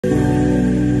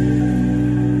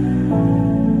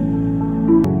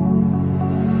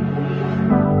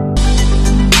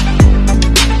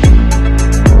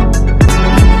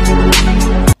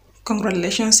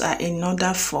Congratulations are in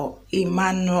order for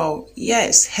Emmanuel.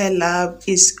 Yes, her lab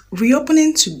is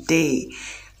reopening today,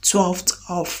 12th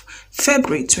of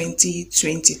February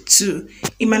 2022.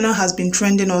 Emmanuel has been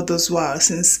trending all those while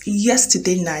since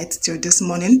yesterday night till this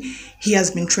morning. He has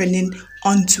been trending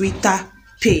on Twitter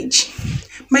page.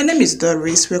 My name is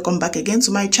Doris. Welcome back again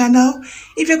to my channel.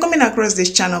 If you're coming across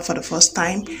this channel for the first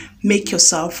time, make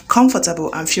yourself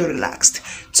comfortable and feel relaxed.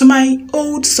 To my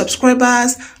old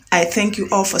subscribers, I thank you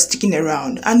all for sticking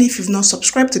around, and if you've not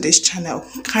subscribed to this channel,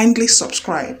 kindly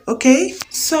subscribe, okay?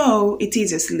 So it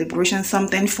is a celebration,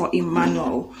 something for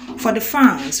Emmanuel, for the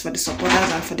fans, for the supporters,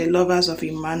 and for the lovers of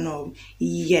Emmanuel.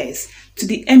 Yes, to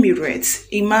the Emirates,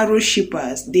 Emmarose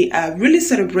shippers, they are really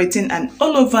celebrating and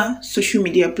all over social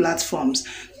media platforms,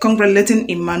 congratulating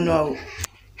Emmanuel.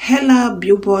 Her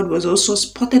billboard was also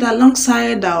spotted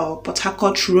alongside our Port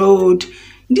Harcourt Road.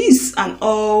 This and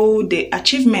all the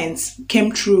achievements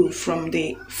came true from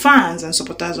the fans and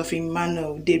supporters of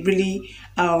Emmanuel. They really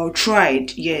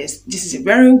tried. Yes, this is a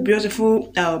very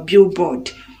beautiful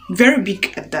billboard, very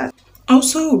big at that.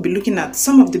 Also, we'll be looking at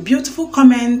some of the beautiful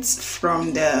comments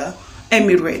from the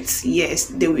Emirates. Yes,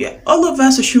 they were all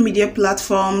over social media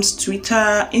platforms,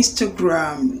 Twitter,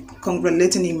 Instagram,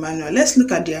 congratulating Emmanuel. Let's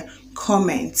look at their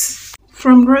comments.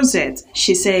 From Rosette,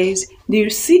 she says, "Dear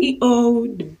CEO,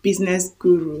 the business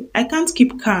guru, I can't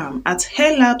keep calm at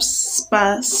Hair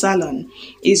Spa Salon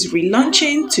is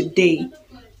relaunching today.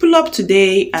 Pull up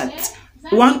today at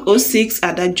 106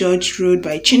 Ada George Road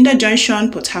by Chinda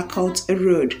Junction, Port Harcourt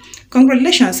Road.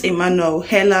 Congratulations, Emmanuel.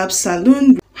 Hair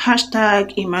Salon.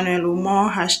 Hashtag Emmanuel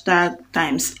Umar. Hashtag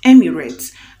times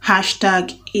Emirates.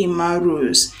 Hashtag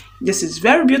Emmarose." This is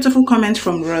very beautiful comment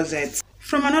from Rosette.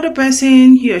 From another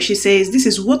person, he or she says, "This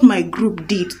is what my group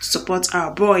did to support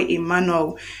our boy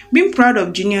Emmanuel. Being proud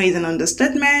of Junior is an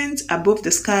understatement. Above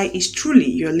the sky is truly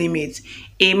your limit.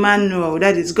 Emmanuel,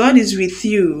 that is, God is with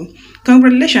you.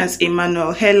 Congratulations,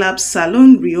 Emmanuel. Hair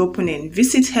Salon reopening.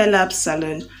 Visit Hair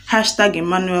Salon. Hashtag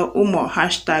Emmanuel Umar.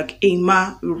 Hashtag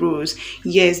Emmarose."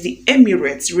 Yes, the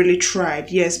Emirates really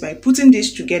tried. Yes, by putting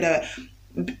this together,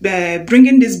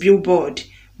 bringing this billboard,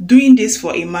 doing this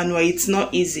for Emmanuel. It's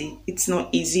not easy. It's not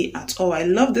easy at all. I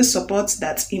love the support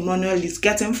that Emmanuel is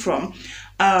getting from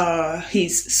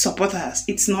his supporters.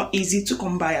 It's not easy to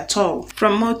come by at all.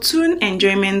 From Motun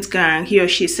Enjoyment Gang, he or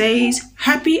she says,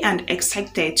 "Happy and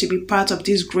excited to be part of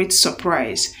this great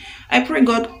surprise. I pray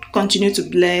God continue to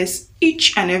bless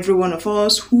each and every one of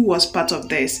us who was part of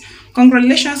this.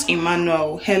 Congratulations,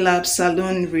 Emmanuel. Hair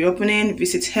Salon reopening.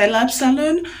 Visit Hair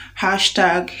Salon.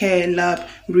 Hashtag Hair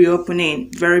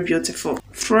reopening." Very beautiful.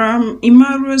 From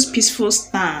Emmarose Peaceful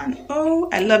Stand. Oh,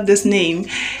 I love this name.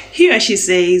 He or she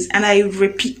says, and I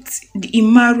repeat, the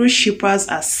Emmarose shippers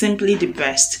are simply the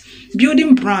best.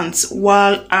 Building brands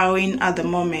while owing at the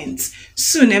moment.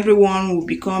 Soon everyone will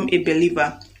become a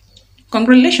believer.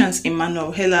 Congratulations,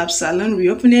 Emmanuel. Hair Salon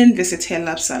reopening. Visit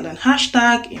Hair Salon.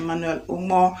 Hashtag Emmanuel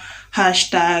Umar.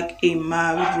 Hashtag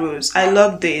Emmarose. I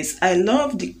love this. I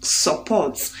love the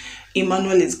support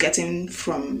Emmanuel is getting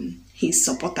from his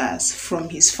supporters, from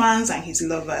his fans and his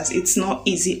lovers. It's not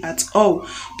easy at all.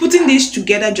 Putting this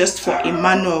together just for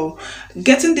Emmanuel,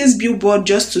 getting this billboard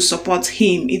just to support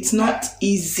him, it's not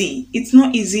easy. It's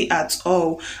not easy at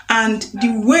all. And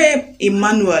the way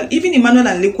Emmanuel, even Emmanuel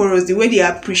and Emmarose, the way they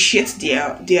appreciate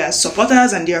their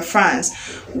supporters and their fans,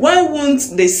 why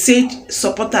won't the said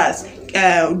supporters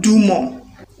do more?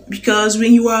 Because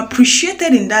when you are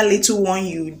appreciated in that little one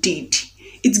you did,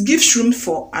 it gives room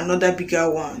for another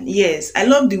bigger one. Yes, I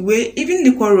love the way even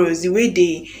Emmarose, the way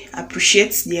they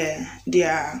appreciate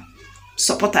their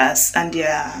supporters and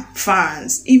their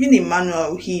fans. Even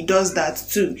Emmanuel, he does that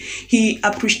too. He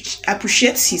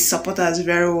appreciates his supporters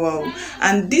very well,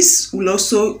 and this will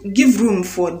also give room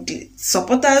for the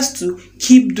supporters to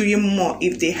keep doing more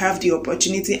if they have the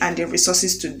opportunity and the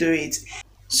resources to do it.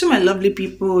 So my lovely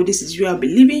people, this is where I'll be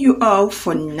leaving you all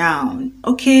for now,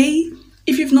 okay?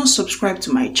 If you've not subscribed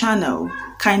to my channel,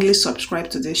 kindly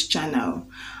subscribe to this channel.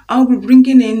 I'll be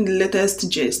bringing in the latest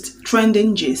gist,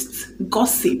 trending gists,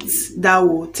 gossips that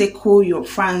will tickle your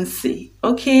fancy,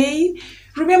 okay?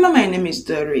 Remember, my name is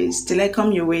Doris. Till I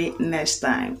come your way next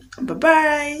time.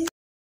 Bye-bye.